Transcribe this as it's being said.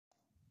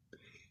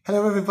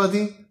Hello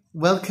everybody,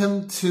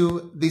 welcome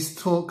to this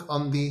talk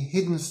on the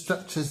hidden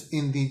structures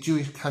in the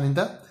Jewish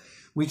calendar,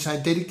 which I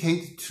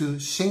dedicate to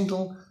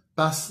Shendel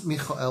Bas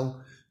Michael,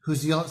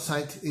 whose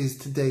yahrzeit is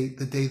today,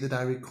 the day that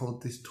I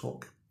record this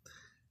talk.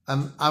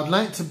 I would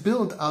like to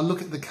build our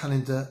look at the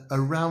calendar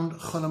around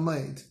Chol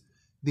HaMoed,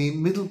 the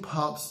middle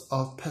parts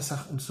of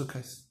Pesach and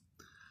Sukkot.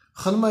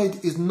 Chol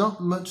HaMoed is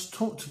not much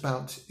talked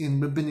about in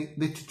rabbinic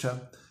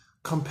literature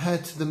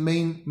compared to the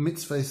main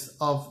mitzvahs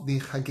of the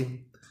Chagim.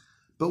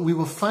 But we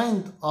will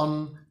find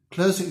on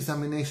closer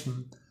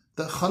examination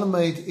that Chol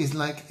HaMoed is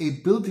like a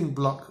building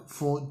block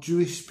for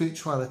Jewish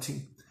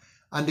spirituality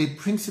and a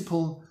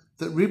principle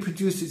that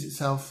reproduces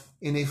itself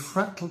in a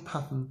fractal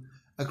pattern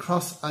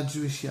across our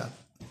Jewish year.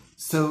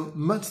 So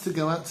much to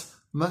go at,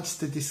 much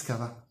to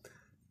discover.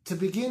 To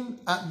begin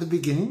at the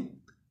beginning,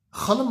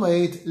 Chol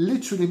HaMoed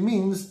literally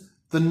means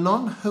the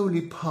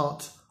non-holy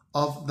part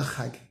of the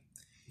Chag.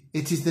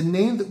 It is the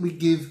name that we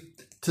give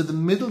to the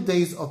middle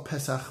days of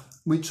Pesach,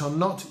 which are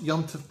not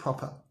Yom Tov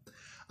proper,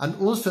 and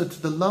also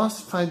to the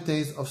last 5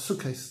 days of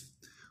Sukkot,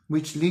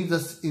 which lead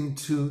us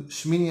into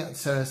Shmini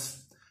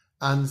Atzeres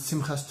and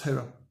Simchas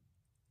Torah.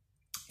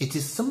 It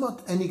is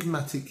somewhat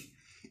enigmatic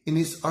in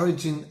its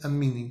origin and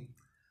meaning,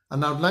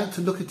 and I would like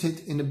to look at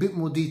it in a bit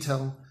more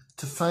detail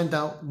to find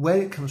out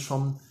where it comes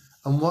from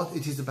and what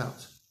it is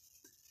about.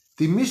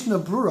 The Mishnah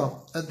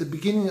Brura at the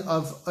beginning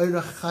of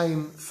Orach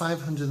Chaim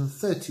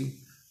 530,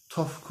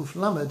 Tov Kuf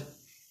Lamed,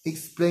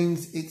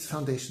 explains its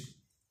foundation.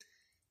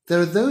 There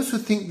are those who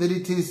think that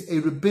it is a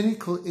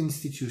rabbinical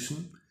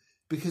institution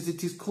because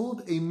it is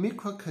called a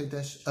Mikra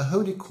Kodesh, a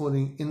holy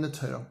calling in the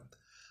Torah,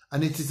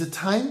 and it is a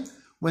time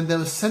when there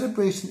was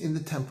celebration in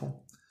the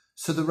temple,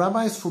 so the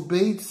rabbis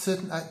forbade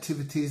certain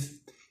activities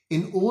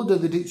in order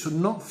that it should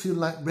not feel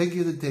like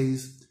regular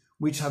days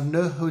which have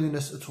no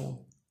holiness at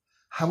all.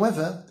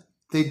 However,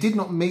 they did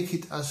not make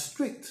it as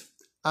strict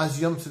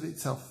as Yom Tov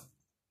itself.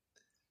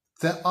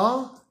 There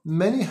are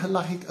many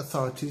halachic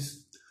authorities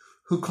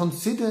who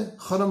consider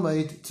Chol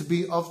HaMoed to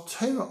be of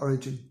Torah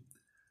origin,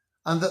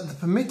 and that the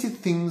permitted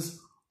things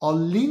are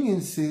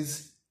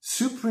leniencies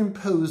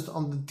superimposed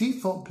on the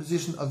default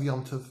position of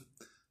Yom Tov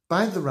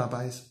by the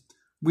rabbis,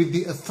 with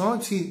the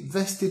authority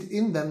vested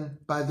in them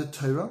by the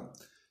Torah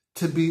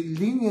to be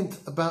lenient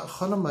about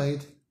Chol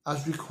HaMoed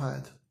as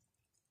required.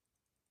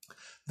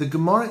 The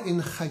Gemara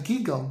in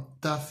Chagiga,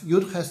 Daf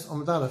Yudches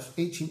Amud Aleph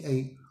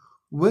 18a,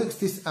 works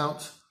this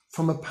out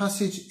from a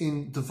passage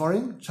in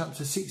Devarim,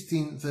 chapter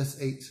 16, verse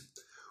 8,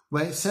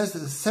 where it says that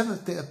the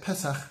seventh day of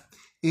Pesach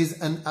is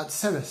an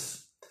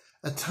Atzeres,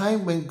 a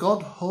time when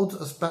God holds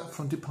us back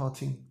from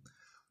departing,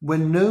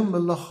 when no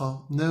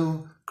melacha,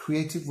 no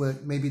creative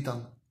work may be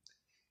done.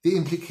 The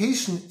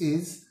implication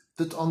is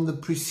that on the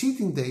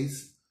preceding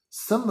days,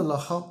 some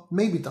melacha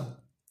may be done.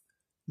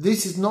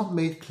 This is not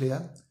made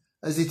clear,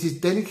 as it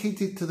is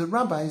dedicated to the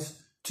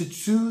rabbis to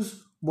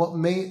choose what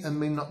may and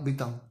may not be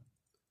done.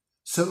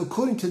 So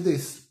according to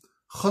this,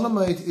 Chol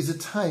HaMoed is a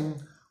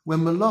time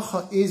when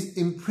melacha is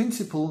in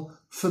principle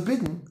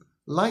forbidden,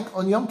 like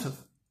on Yom Tov,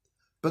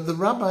 but the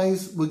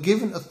rabbis were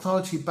given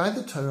authority by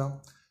the Torah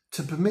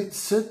to permit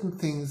certain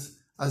things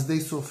as they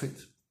saw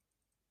fit.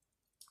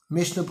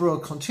 Mishnah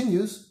Brura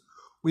continues,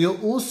 we are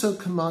also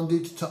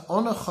commanded to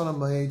honor Chol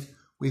HaMoed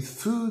with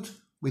food,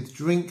 with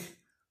drink,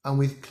 and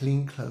with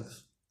clean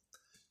clothes.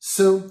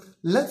 So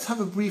let's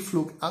have a brief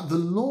look at the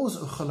laws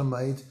of Chol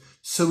HaMoed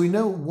so we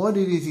know what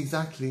it is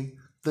exactly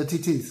that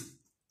it is.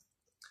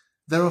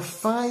 There are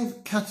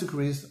 5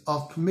 categories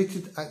of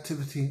permitted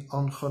activity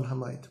on Chol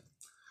HaMoed.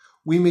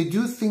 We may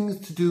do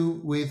things to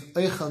do with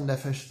Eichel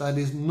Nefesh, that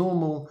is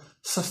normal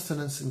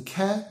sustenance and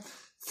care,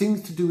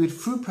 things to do with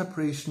food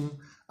preparation,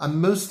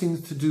 and most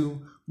things to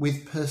do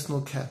with personal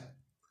care.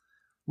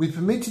 We're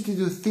permitted to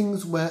do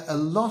things where a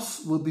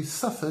loss will be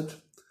suffered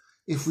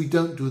if we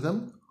don't do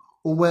them,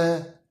 or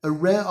where a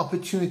rare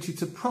opportunity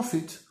to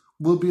profit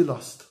will be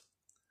lost.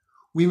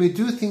 We may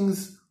do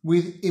things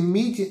with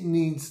immediate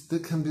needs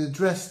that can be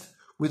addressed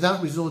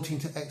without resorting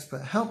to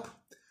expert help.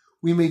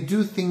 We may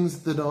do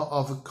things that are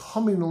of a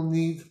communal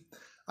need,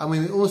 and we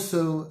may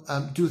also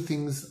do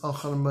things on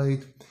Chol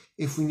HaMoed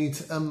if we need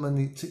to earn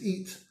money to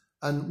eat,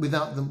 and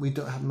without them we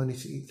don't have money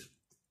to eat.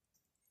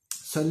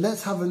 So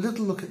let's have a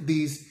little look at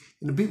these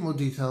in a bit more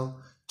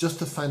detail just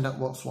to find out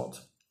what's what.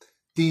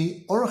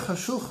 The Aruch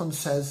HaShulchan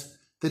says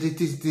that it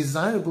is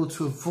desirable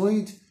to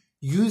avoid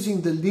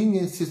using the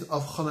leniencies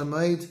of Chol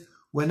HaMoed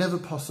whenever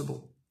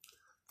possible.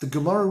 The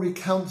Gemara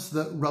recounts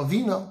that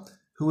Ravina,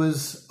 who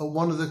was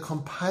one of the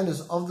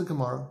compilers of the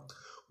Gemara,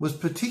 was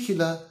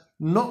particular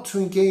not to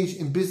engage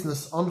in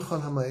business on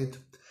Chol HaMoed,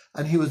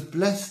 and he was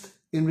blessed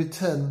in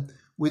return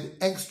with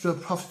extra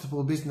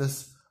profitable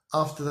business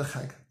after the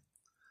Chag.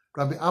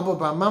 Rabbi Abba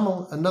Bar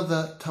Mamel,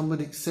 another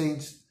Talmudic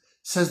sage,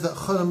 says that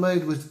Chol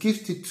HaMoed was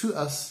gifted to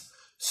us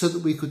so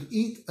that we could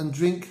eat and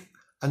drink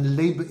and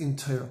labor in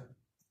Torah.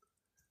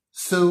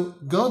 So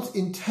God's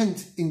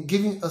intent in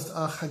giving us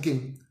our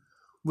Chagim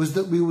was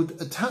that we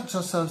would attach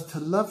ourselves to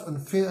love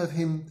and fear of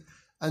Him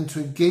and to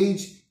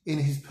engage in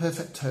His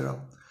perfect Torah.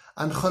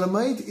 And Chol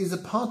HaMoed is a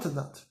part of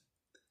that.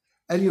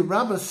 Eliyahu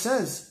Rabbah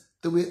says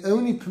that we're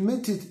only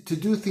permitted to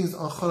do things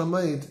on Chol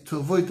HaMoed to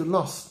avoid the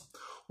loss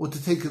or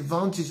to take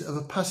advantage of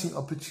a passing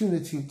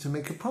opportunity to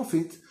make a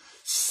profit,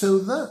 so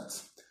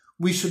that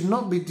we should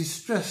not be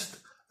distressed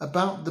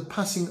about the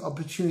passing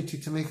opportunity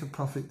to make a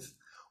profit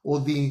or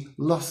the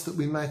loss that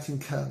we might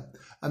incur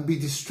and be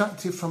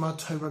distracted from our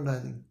Torah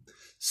learning.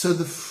 So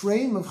the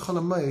frame of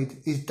Chol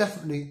HaMoed is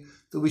definitely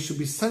that we should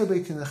be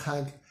celebrating the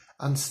Chag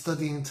and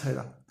studying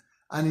Torah.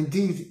 And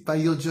indeed, by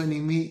your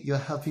joining me, you're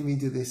helping me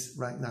do this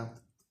right now.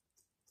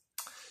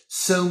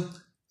 So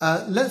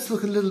let's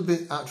look a little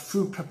bit at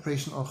food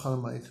preparation on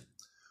Chol HaMoed.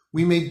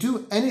 We may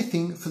do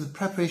anything for the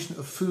preparation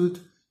of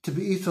food to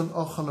be eaten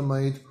on Chol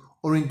HaMoed,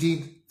 or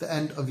indeed the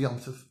end of Yom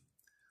Tov.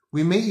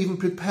 We may even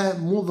prepare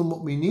more than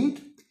what we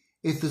need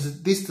if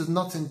this does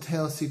not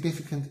entail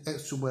significant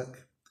extra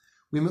work.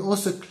 We may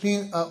also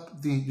clean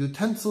up the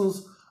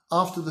utensils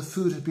after the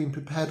food has been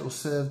prepared or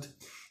served,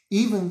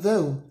 even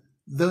though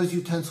those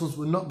utensils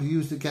will not be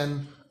used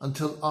again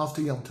until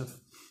after Yom Tov.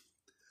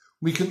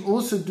 We can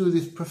also do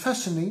this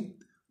professionally.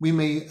 We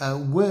may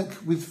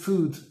work with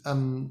food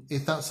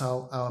if that's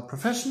our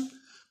profession,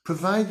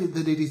 provided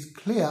that it is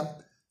clear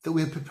that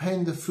we are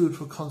preparing the food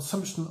for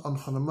consumption on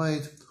Chol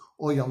HaMoed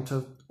or Yom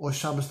Tov or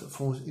Shabbos that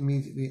falls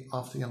immediately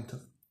after Yom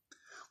Tov.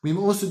 We may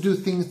also do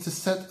things to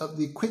set up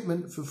the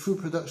equipment for food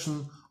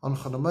production on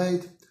Chol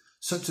HaMoed,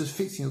 such as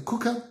fixing a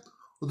cooker,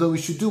 although we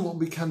should do what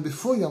we can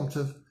before Yom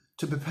Tov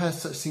to prepare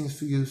such things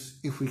for use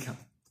if we can.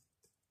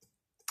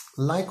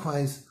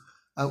 Likewise,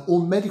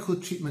 all medical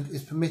treatment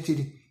is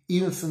permitted,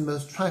 even for the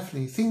most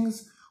trifling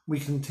things.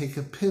 We can take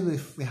a pill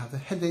if we have a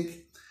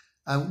headache.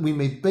 We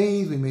may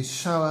bathe, we may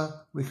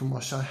shower, we can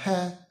wash our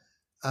hair.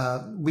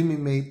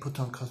 Women may put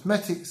on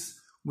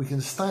cosmetics, we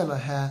can style our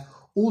hair.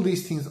 All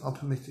these things are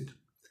permitted.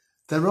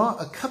 There are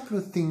a couple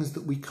of things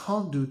that we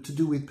can't do to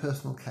do with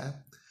personal care.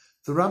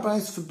 The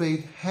rabbis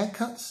forbade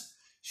haircuts,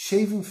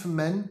 shaving for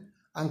men,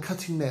 and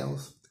cutting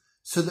nails,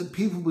 so that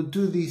people would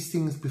do these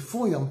things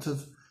before Yom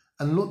Tov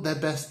and look their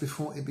best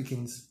before it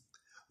begins.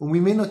 And we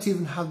may not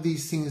even have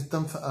these things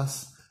done for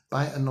us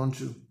by a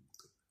non-Jew.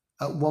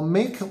 One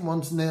may cut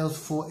one's nails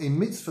for a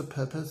mitzvah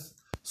purpose,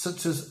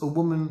 such as a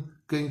woman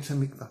going to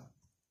mikvah.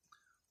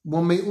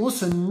 One may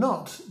also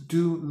not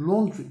do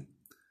laundry,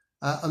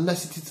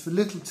 unless it is for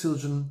little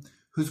children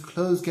whose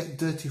clothes get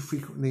dirty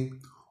frequently,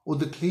 or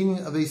the cleaning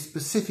of a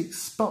specific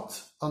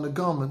spot on a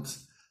garment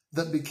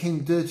that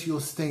became dirty or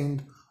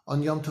stained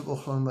on Yom Tov or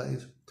Chol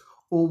HaMoed,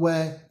 or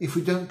where, if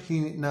we don't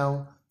clean it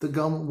now, the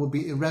garment will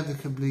be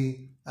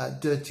irrevocably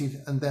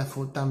dirtied and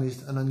therefore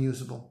damaged and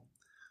unusable.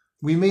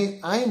 We may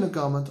iron a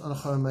garment on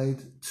Chol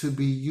HaMoed to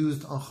be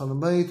used on Chol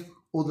HaMoed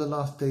or the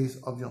last days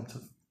of Yom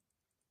Tov.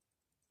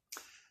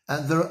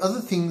 There are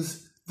other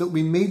things that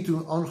we may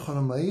do on Chol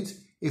HaMoed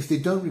if they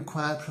don't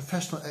require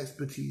professional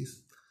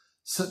expertise,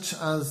 such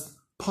as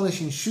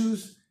polishing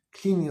shoes,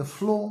 cleaning a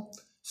floor,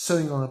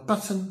 sewing on a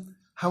button.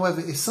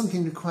 However, if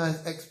something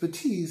requires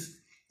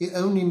expertise, it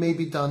only may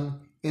be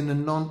done in a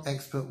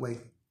non-expert way.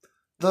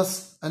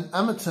 Thus, an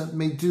amateur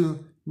may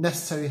do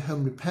necessary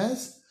home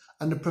repairs,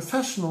 and a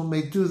professional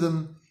may do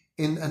them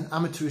in an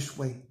amateurish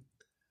way.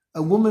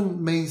 A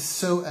woman may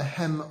sew a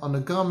hem on a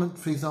garment,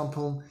 for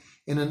example,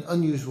 in an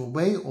unusual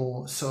way,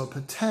 or sew up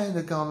a tear in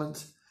a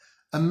garment.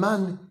 A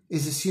man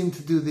is assumed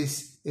to do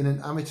this in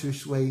an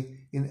amateurish way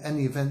in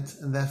any event,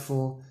 and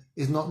therefore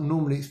is not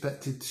normally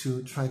expected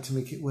to try to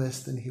make it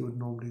worse than he would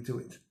normally do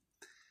it.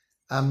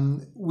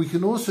 We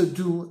can also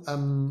do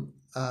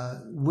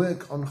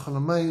work on Chol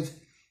HaMoed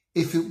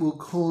if it will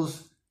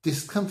cause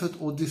discomfort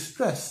or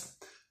distress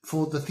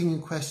for the thing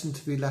in question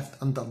to be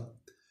left undone.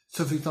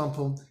 So, for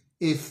example,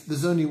 if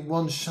there's only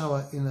one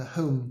shower in a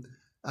home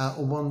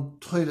or one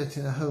toilet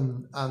in a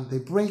home and they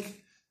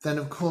break, then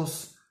of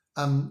course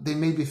they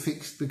may be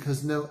fixed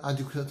because no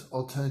adequate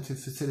alternative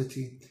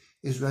facility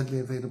is readily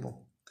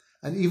available.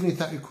 And even if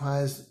that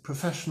requires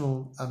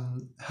professional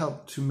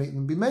help to make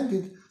them be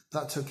mended,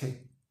 that's okay.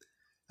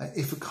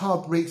 If a car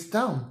breaks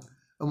down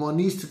and one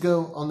needs to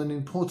go on an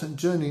important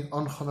journey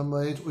on Chol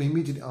HaMoed or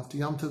immediately after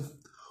Yom Tov,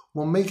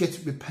 one may get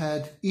it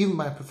repaired even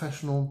by a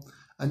professional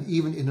and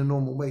even in a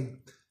normal way,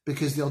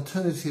 because the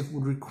alternative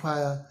would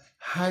require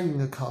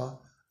hiring a car,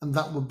 and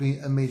that would be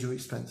a major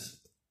expense.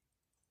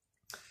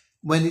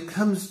 When it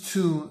comes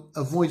to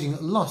avoiding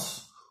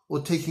loss or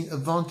taking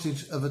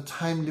advantage of a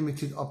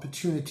time-limited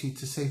opportunity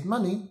to save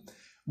money,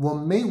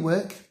 one may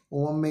work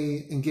or one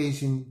may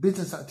engage in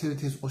business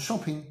activities or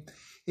shopping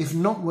if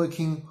not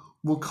working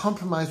will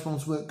compromise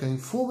one's work going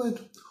forward,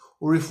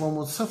 or if one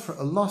will suffer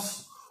a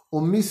loss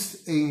or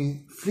miss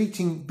a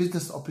fleeting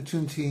business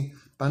opportunity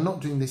by not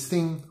doing this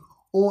thing,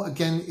 or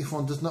again if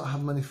one does not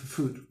have money for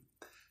food.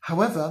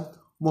 However,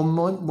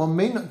 one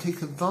may not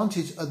take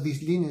advantage of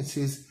these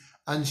leniencies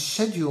and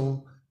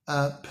schedule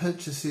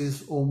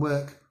purchases or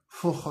work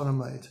for Chol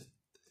HaMoed.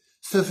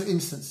 So for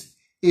instance,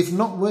 if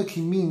not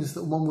working means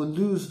that one will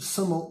lose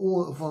some or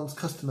all of one's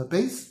customer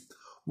base,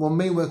 one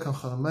may work on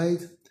Chol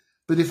HaMoed.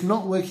 But if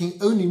not working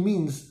only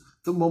means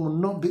that one will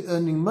not be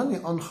earning money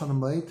on Chol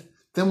HaMoed,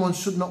 then one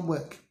should not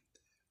work.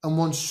 and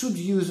one should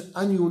use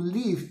annual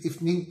leave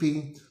if need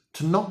be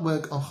to not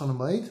work on Chol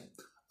Hamoed,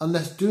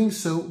 unless doing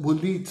so will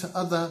lead to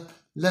other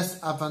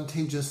less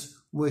advantageous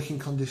working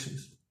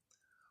conditions.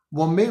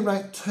 One may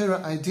write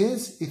Torah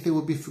ideas if they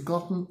will be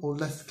forgotten or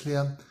less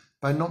clear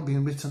by not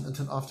being written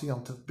until after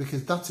Yom Tov,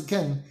 because that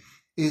again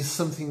is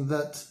something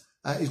that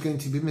is going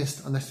to be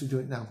missed unless we do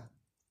it now.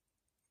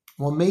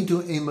 One may do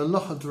a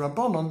Melacha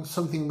D'Rabbanan,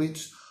 something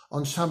which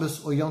on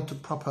Shabbos or Yom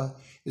Tov proper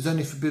is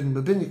only forbidden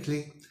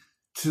rabbinically,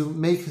 to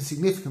make a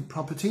significant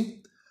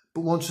property,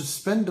 but one should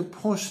spend a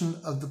portion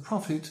of the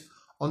profit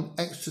on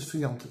extras for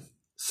Yom Tov.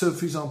 So,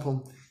 for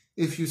example,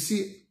 if you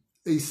see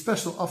a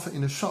special offer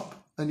in a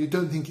shop and you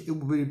don't think it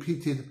will be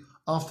repeated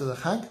after the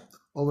Chag,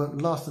 or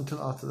won't last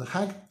until after the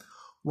Chag,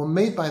 one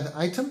may buy the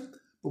item,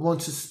 but one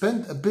should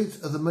spend a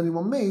bit of the money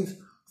one made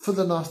for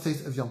the last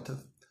days of Yom Tov.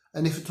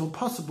 And if at all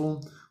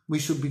possible, we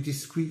should be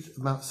discreet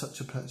about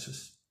such a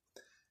purchase.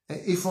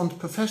 If one's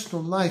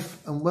professional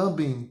life and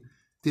well-being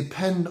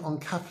depend on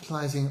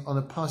capitalizing on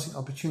a passing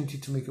opportunity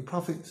to make a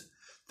profit,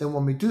 then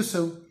one may do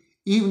so,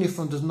 even if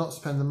one does not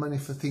spend the money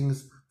for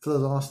things for the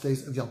last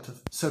days of Yom Tov.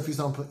 So, for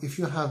example, if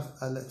you have,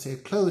 let's say, a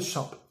clothes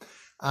shop,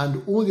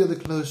 and all the other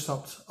clothes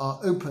shops are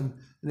open,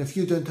 and if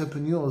you don't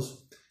open yours,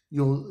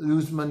 you'll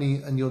lose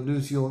money and you'll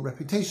lose your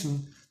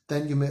reputation,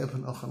 then you may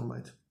open a Chol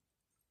Hamoed.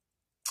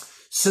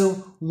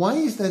 So, why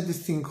is there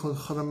this thing called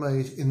Chol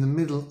Hamoed in the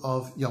middle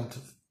of Yom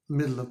Tov,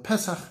 middle of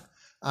Pesach,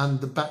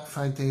 and the back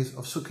 5 days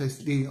of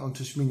Sukkot leading on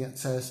to Shmini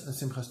Atzeres and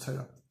Simchas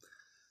Torah?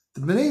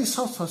 The Bnei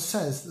Yissaschar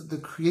says that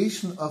the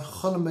creation of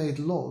Chol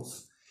Hamoed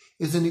laws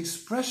is an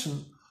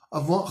expression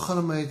of what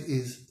Chol Hamoed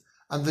is,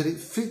 and that it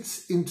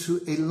fits into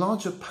a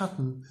larger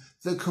pattern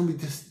that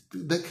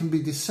can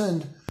be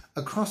discerned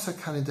across our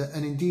calendar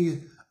and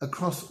indeed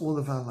across all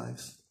of our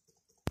lives.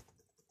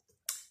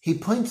 He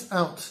points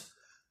out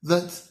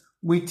that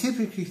we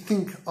typically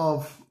think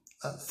of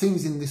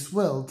things in this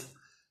world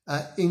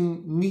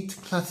in neat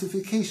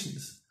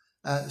classifications.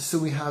 So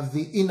we have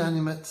the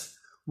inanimate,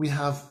 we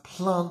have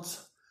plant,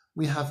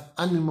 we have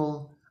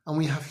animal, and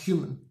we have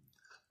human.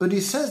 But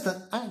he says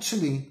that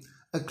actually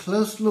a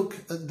close look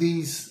at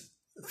these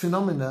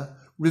phenomena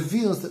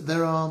reveals that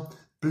there are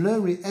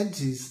blurry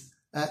edges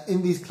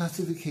in these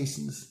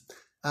classifications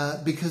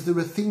because there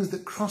are things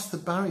that cross the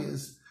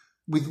barriers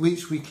with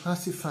which we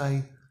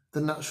classify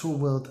the natural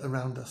world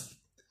around us.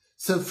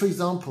 So, for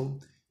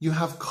example, you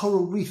have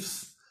coral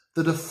reefs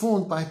that are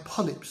formed by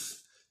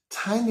polyps,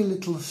 tiny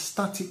little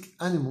static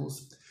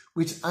animals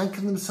which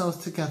anchor themselves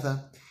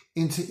together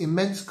into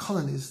immense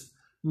colonies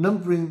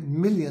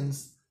numbering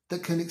millions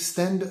that can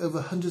extend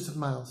over hundreds of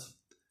miles.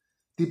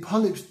 The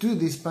polyps do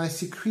this by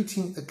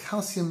secreting a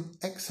calcium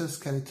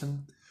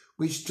exoskeleton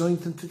which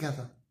joins them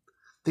together.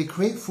 They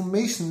create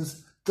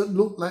formations that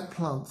look like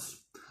plants,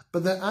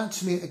 but they're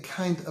actually a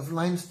kind of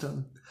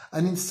limestone,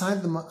 and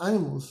inside them are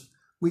animals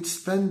which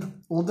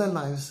spend all their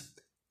lives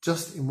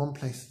just in one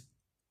place.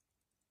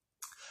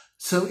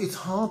 So it's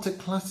hard to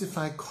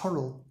classify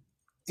coral.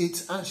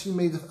 It's actually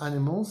made of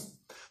animals,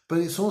 but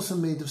it's also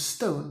made of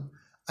stone,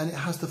 and it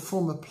has the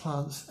form of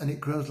plants, and it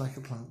grows like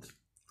a plant.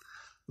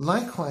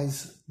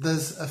 Likewise,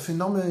 there's a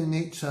phenomenon in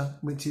nature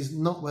which is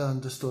not well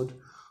understood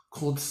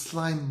called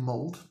slime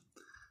mold.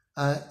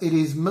 It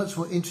is much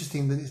more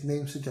interesting than its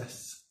name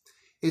suggests.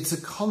 It's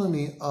a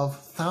colony of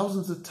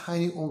thousands of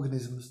tiny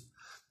organisms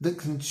that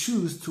can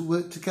choose to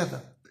work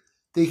together.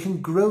 They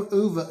can grow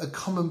over a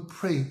common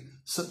prey,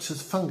 such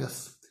as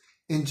fungus,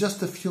 in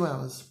just a few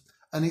hours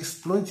and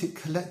exploit it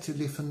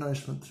collectively for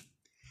nourishment.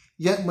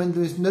 Yet when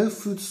there is no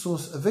food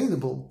source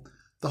available,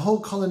 the whole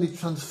colony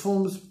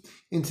transforms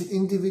into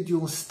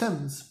individual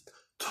stems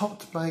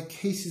topped by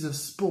cases of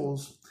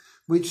spores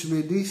which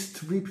release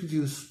to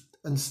reproduce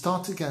and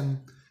start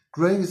again,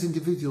 growing as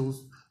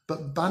individuals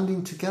but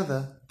banding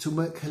together to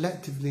work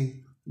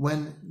collectively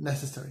when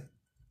necessary.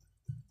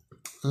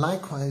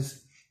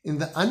 Likewise, in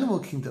the animal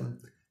kingdom,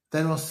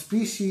 there are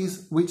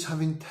species which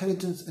have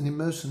intelligence and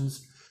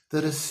emotions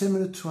that are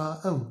similar to our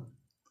own.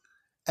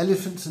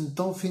 Elephants and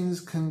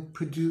dolphins can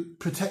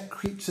protect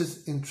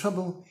creatures in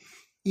trouble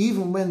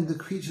even when the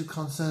creatures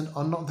concerned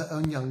are not their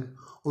own young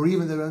or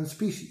even their own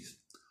species.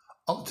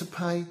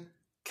 Octopi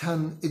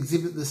can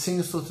exhibit the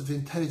same sort of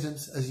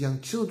intelligence as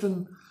young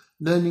children,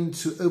 learning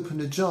to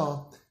open a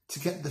jar to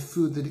get the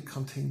food that it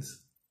contains,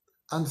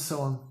 and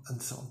so on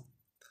and so on.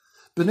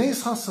 Bnei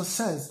Yissaschar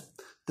says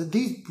that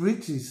these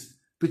bridges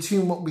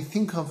between what we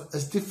think of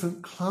as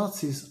different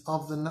classes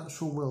of the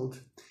natural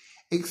world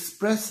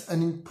express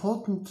an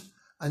important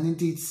and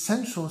indeed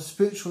central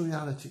spiritual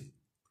reality.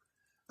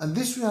 And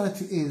this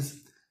reality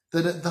is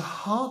that at the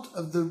heart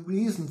of the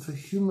reason for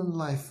human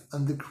life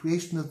and the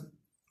creation of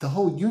the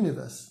whole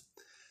universe,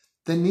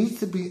 there needs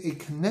to be a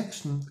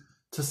connection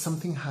to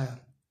something higher.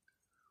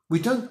 We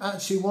don't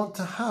actually want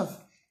to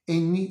have a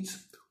neat,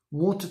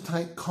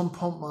 watertight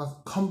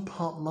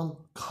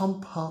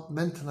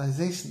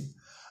compartmentalization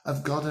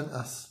of God and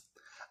us.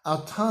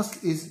 Our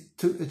task is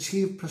to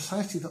achieve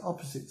precisely the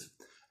opposite,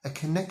 a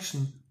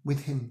connection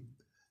with Him.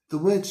 The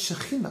word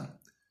Shekhinah,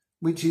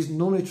 which is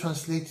normally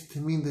translated to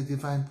mean the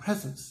divine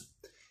presence,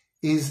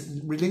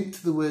 is linked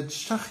to the word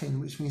shachin,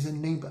 which means a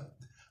neighbor.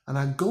 And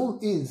our goal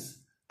is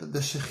that the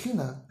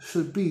Shekhinah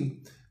should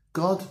be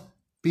God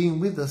being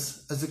with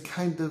us as a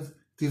kind of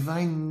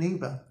divine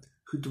neighbor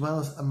who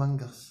dwells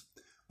among us.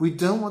 We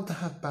don't want to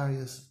have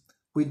barriers.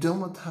 We don't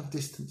want to have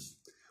distance.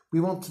 We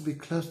want to be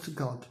close to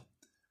God,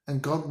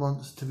 and God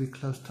wants to be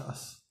close to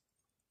us.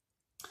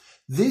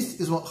 This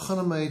is what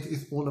Chol Hamoed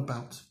is all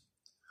about.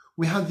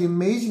 We had the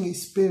amazing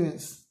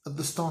experience at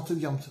the start of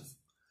Yom Tov,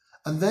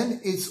 and then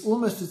it's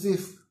almost as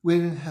if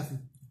we're in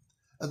heaven.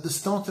 At the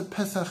start of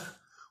Pesach,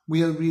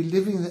 we are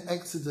reliving the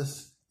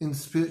Exodus in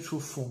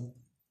spiritual form.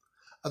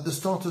 At the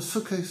start of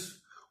Sukkot,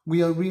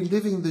 we are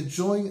reliving the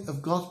joy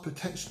of God's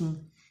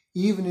protection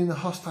even in a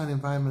hostile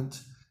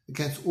environment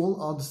against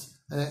all odds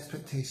and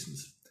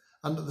expectations.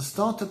 And at the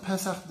start of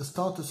Pesach, the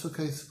start of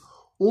Sukkot,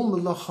 all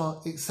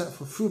melacha except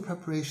for food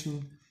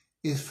preparation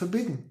is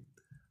forbidden.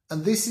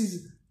 And this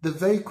is the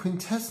very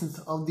quintessence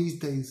of these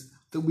days,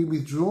 that we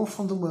withdraw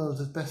from the world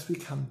as best we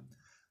can,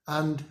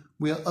 and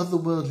we are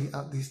otherworldly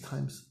at these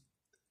times.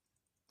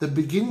 The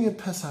beginning of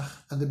Pesach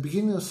and the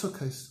beginning of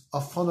Sukkot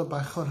are followed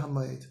by Chol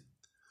Hamoed.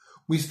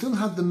 We still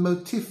have the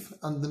motif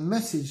and the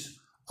message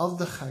of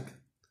the Chag,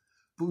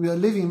 but we are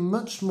living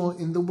much more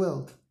in the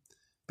world,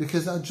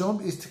 because our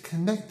job is to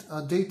connect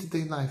our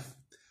day-to-day life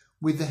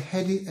with the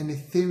heady and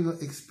ethereal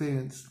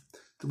experience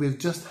that we've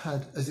just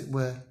had, as it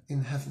were,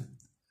 in heaven.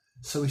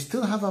 So we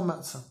still have our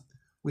matzah,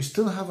 we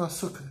still have our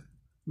sukkah,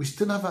 we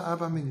still have our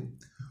Arba Minim,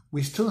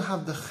 we still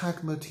have the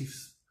Chag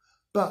motifs,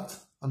 but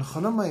on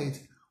Chol Hamoed,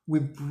 we're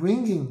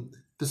bringing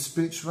the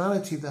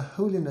spirituality, the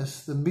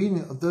holiness, the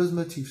meaning of those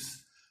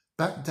motifs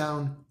back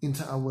down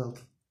into our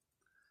world.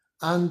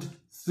 And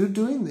through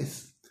doing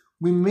this,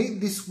 we make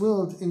this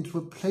world into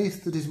a place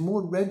that is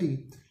more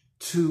ready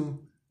to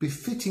be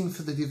fitting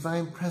for the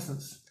divine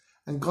presence,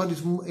 and God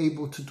is more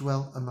able to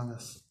dwell among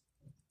us.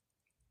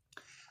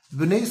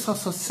 B'nai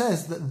Yisrael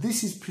says that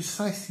this is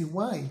precisely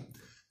why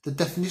the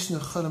definition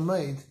of Chol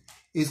Hamoed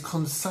is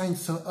consigned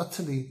so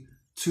utterly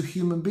to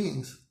human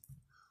beings.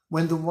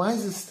 When the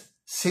wisest,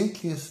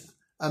 saintliest,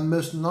 and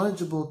most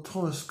knowledgeable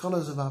Torah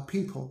scholars of our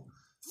people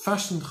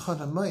fashioned Chol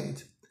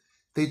Hamoed,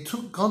 they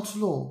took God's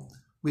law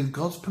with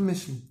God's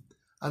permission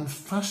and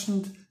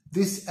fashioned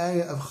this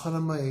area of Chol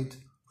Hamoed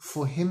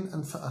for him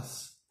and for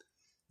us.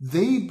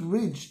 They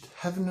bridged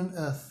heaven and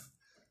earth.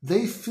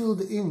 They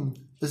filled in,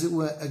 as it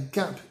were, a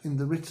gap in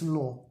the written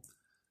law.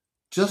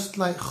 Just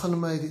like Chol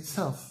Hamoed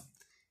itself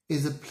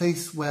is a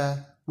place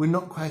where we're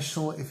not quite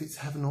sure if it's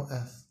heaven or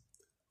earth.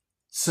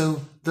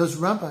 So those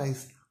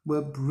rabbis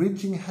were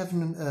bridging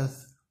heaven and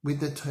earth with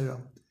their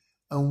Torah,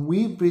 and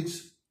we bridge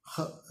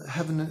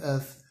heaven and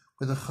earth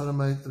with a Chol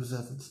Hamoed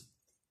observance.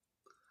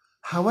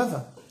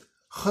 However,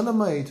 Chol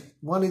Hamoed,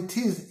 while it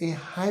is a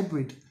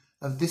hybrid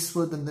of this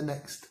world and the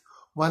next,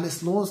 while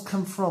its laws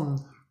come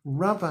from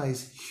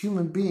rabbis,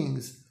 human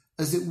beings,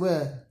 as it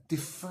were,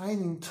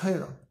 defining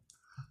Torah,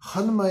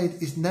 Chol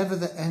Hamoed is never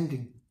the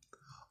ending.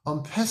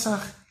 On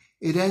Pesach,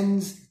 it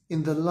ends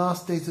in the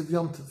last days of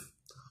Yom Tov.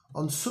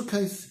 On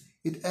Sukkot,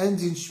 it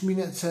ends in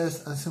Shmini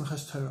Atzeres and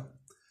Simchas Torah.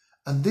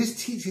 And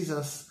this teaches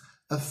us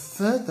a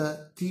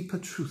further, deeper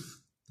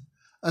truth.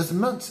 As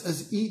much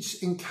as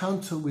each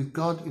encounter with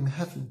God in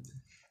heaven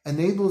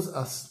enables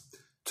us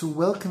to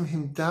welcome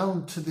him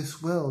down to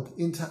this world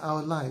into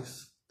our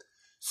lives,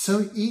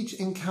 so each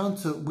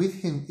encounter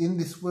with him in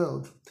this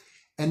world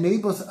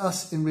enables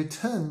us in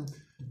return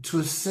to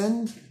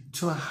ascend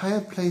to a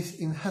higher place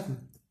in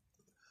heaven.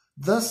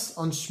 Thus,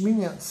 on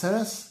Shmini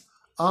Atzeres,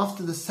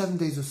 after the 7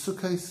 days of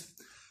Sukkot,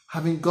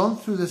 having gone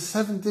through the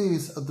 7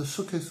 days of the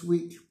Sukkot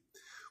week,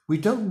 we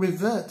don't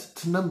revert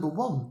to number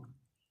 1.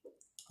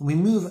 We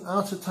move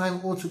out of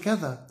time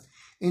altogether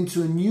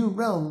into a new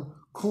realm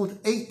called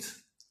 8.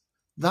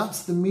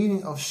 That's the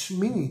meaning of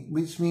Shmini,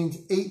 which means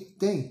 8th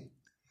day.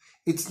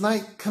 It's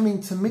like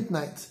coming to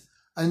midnight,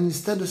 and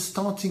instead of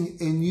starting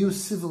a new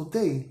civil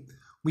day,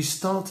 we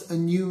start a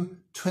new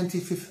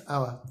 25th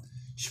hour.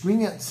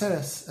 Shmini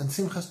Atzeres and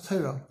Simchas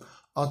Torah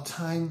are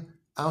time,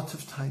 out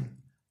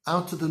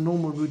of the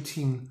normal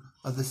routine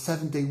of the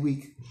 7-day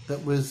week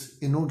that was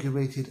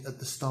inaugurated at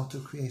the start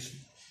of creation.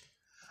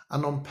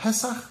 And on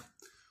Pesach,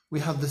 we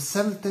have the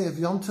 7th day of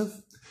Yom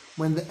Tov,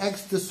 when the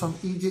exodus from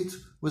Egypt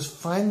was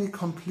finally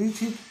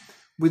completed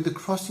with the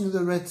crossing of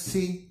the Red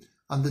Sea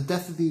and the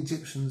death of the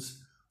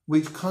Egyptians,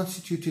 which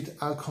constituted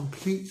our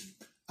complete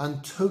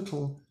and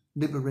total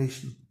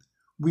liberation.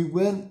 We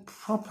weren't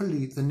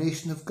properly the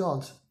nation of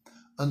God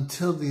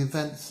until the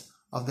events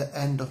of the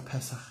end of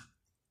Pesach.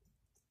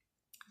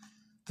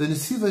 The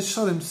Nesivos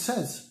Shalom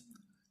says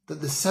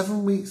that the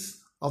 7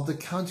 weeks of the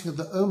counting of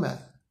the Omer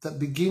that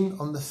begin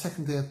on the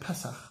 2nd day of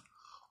Pesach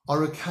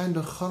are a kind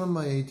of Chol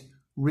Hamoed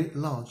writ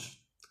large.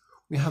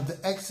 We have the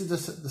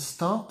Exodus at the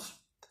start.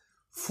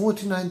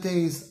 49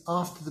 days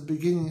after the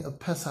beginning of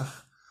Pesach,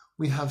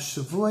 we have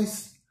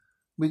Shavuos,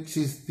 which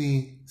is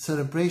the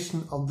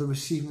celebration of the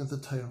receiving of the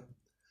Torah.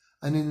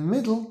 And in the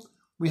middle,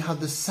 we have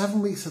the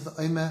 7 weeks of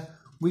the Omer,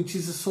 which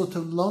is a sort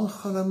of long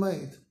Chol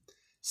Hamoed.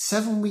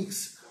 7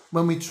 weeks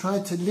when we try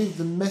to live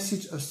the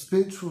message of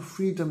spiritual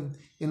freedom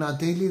in our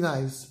daily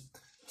lives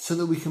so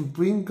that we can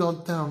bring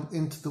God down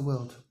into the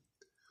world.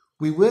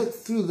 We work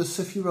through the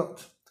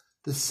Sefirot,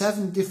 the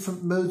 7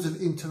 different modes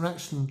of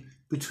interaction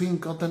between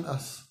God and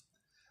us.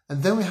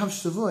 And then we have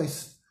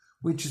Shavuos,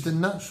 which is the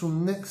natural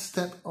next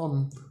step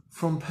on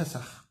from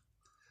Pesach.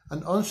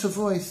 And on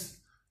Shavuos,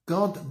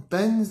 God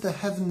bends the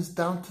heavens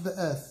down to the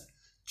earth,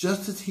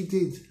 just as he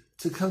did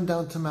to come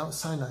down to Mount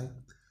Sinai.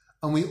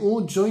 And we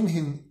all join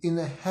him in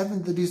the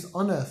heaven that is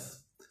on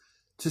earth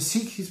to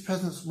seek his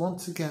presence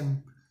once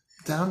again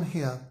down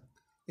here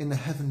in a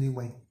heavenly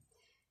way.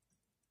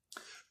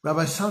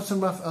 Rabbi Samson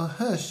Raphael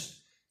Hirsch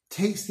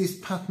takes this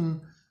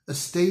pattern a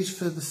stage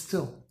further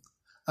still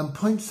and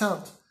points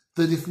out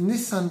that if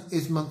Nisan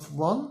is month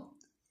 1,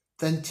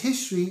 then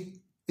Tishri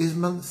is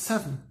month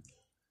 7.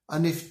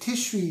 And if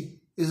Tishri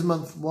is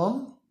month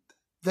 1,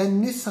 then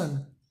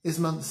Nisan is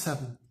month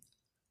 7.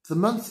 The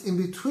months in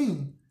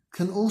between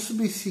can also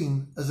be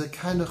seen as a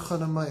kind of Chol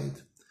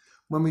HaMoed,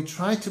 when we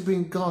try to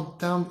bring God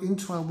down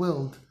into our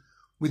world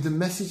with the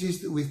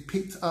messages that we've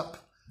picked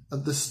up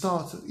at the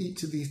start of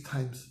each of these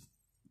times.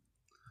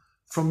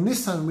 From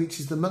Nisan, which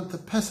is the month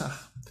of Pesach,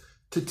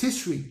 to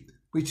Tishri,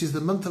 which is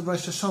the month of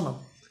Rosh Hashanah,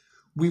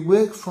 we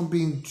work from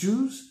being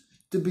Jews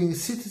to being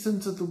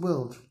citizens of the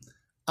world,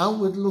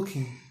 outward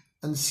looking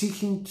and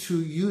seeking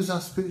to use our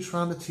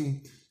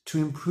spirituality to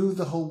improve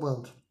the whole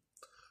world.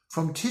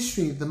 From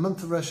Tishri, the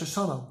month of Rosh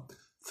Hashanah,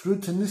 through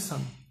to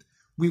Nisan,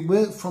 we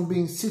work from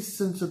being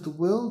citizens of the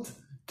world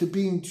to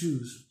being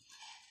Jews,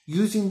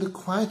 using the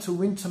quieter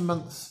winter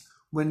months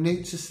when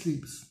nature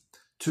sleeps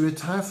to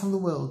retire from the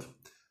world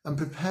and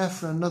prepare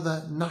for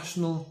another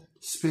national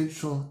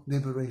spiritual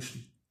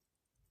liberation.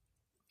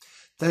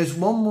 There is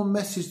one more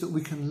message that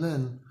we can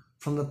learn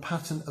from the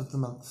pattern of the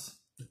months.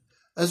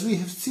 As we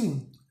have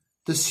seen,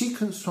 the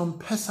sequence from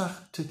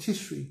Pesach to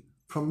Tishri,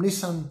 from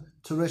Nisan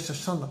to Rosh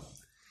Hashanah,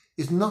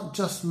 is not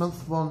just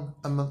month 1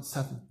 and month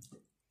 7.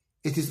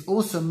 It is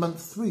also month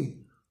 3,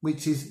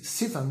 which is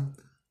Sivan,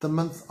 the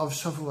month of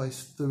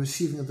Shavuos, the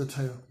receiving of the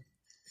Torah.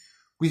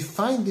 We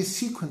find this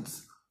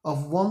sequence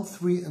of 1,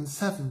 3 and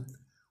 7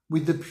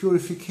 with the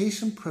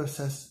purification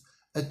process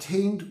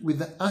attained with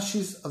the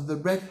ashes of the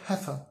red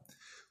heifer,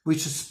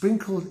 which are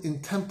sprinkled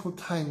in temple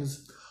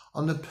times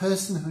on a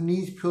person who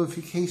needs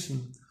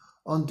purification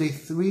on day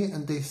 3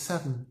 and day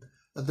 7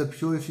 of the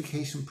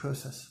purification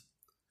process.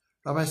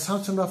 Rabbi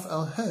Samson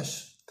Raphael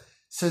Hirsch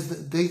says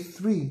that day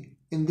 3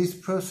 in this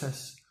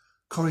process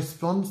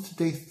corresponds to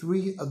day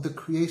 3 of the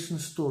creation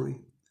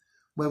story,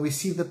 where we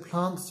see the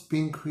plants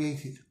being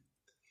created.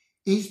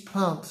 Each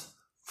plant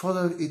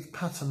followed its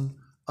pattern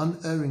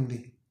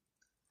unerringly.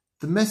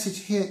 The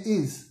message here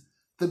is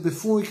that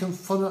before we can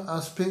follow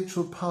our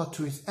spiritual path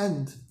to its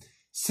end,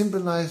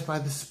 symbolized by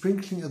the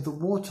sprinkling of the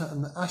water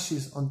and the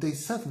ashes on day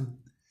 7,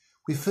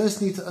 we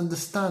first need to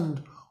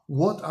understand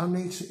what our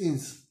nature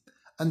is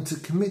and to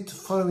commit to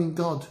following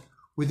God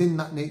within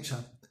that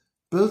nature,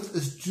 both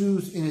as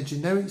Jews in a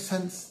generic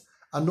sense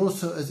and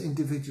also as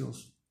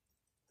individuals.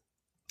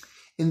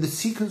 In the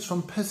sequence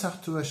from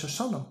Pesach to Rosh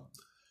Hashanah,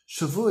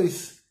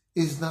 Shavuos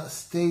is that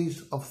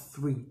stage of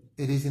 3.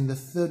 It is in the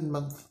 3rd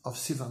month of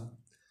Sivan,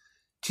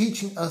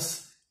 teaching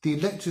us the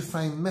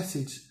electrifying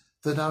message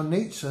that our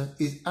nature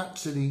is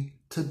actually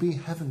to be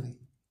heavenly.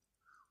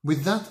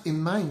 With that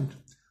in mind,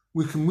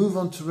 we can move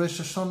on to Rosh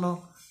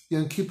Hashanah,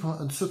 Yom Kippur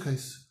and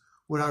Sukkot,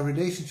 where our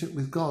relationship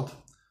with God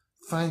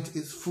finds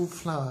its full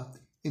flower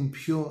in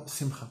pure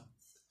simcha.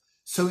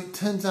 So it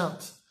turns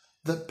out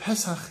that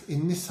Pesach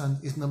in Nisan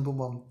is number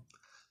 1.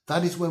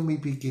 That is when we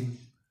begin.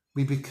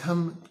 We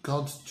become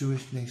God's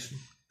Jewish nation.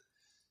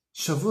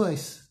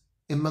 Shavuos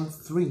in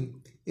month 3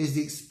 is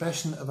the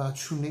expression of our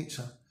true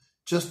nature,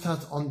 just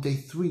as on day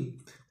 3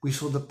 we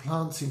saw the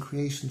plants in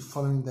creation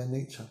following their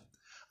nature.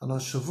 And on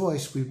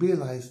Shavuos we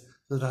realize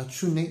that our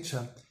true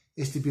nature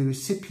is to be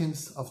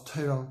recipients of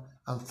Torah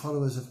and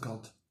followers of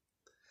God.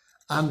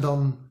 And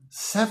on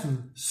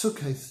 7,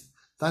 Sukkot,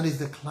 that is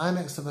the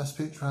climax of our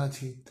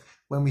spirituality,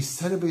 when we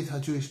celebrate our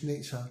Jewish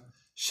nature,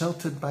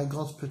 sheltered by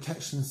God's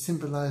protection,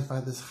 symbolized by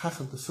the Schach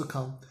of the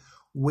Sukkah,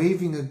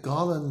 waving a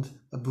garland,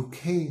 a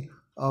bouquet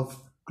of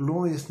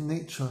glorious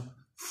nature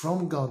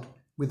from God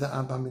with the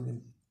Arba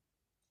Minim.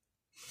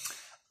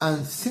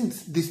 And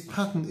since this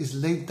pattern is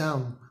laid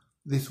down,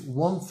 this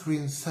 1, 3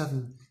 and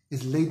 7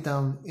 is laid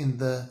down in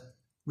the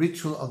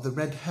ritual of the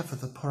red heifer,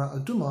 the Parah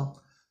Adumah,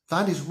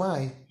 that is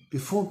why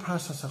before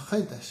Parshas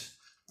HaChodesh,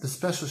 the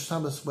special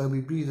Shabbos where we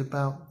read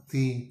about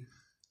the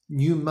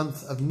new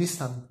month of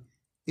Nisan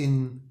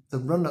in the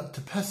run-up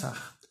to Pesach,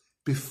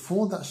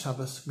 before that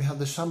Shabbos we have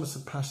the Shabbos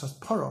of Parshas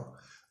Parah,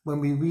 when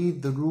we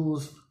read the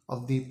rules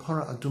of the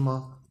Parah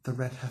Adumah, the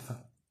red heifer.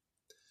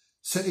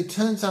 So it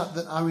turns out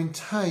that our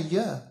entire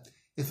year,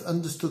 if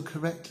understood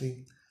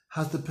correctly,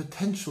 has the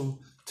potential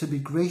to be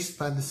graced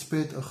by the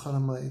spirit of Chol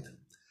HaMoed,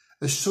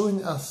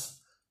 assuring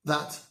us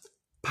that,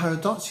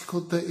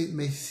 paradoxical though it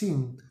may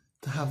seem,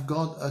 to have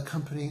God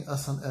accompanying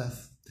us on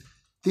earth,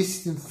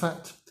 this is in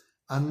fact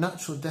our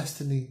natural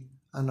destiny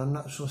and our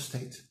natural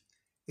state.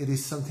 It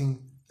is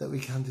something that we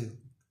can do.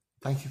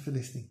 Thank you for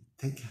listening.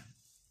 Take care.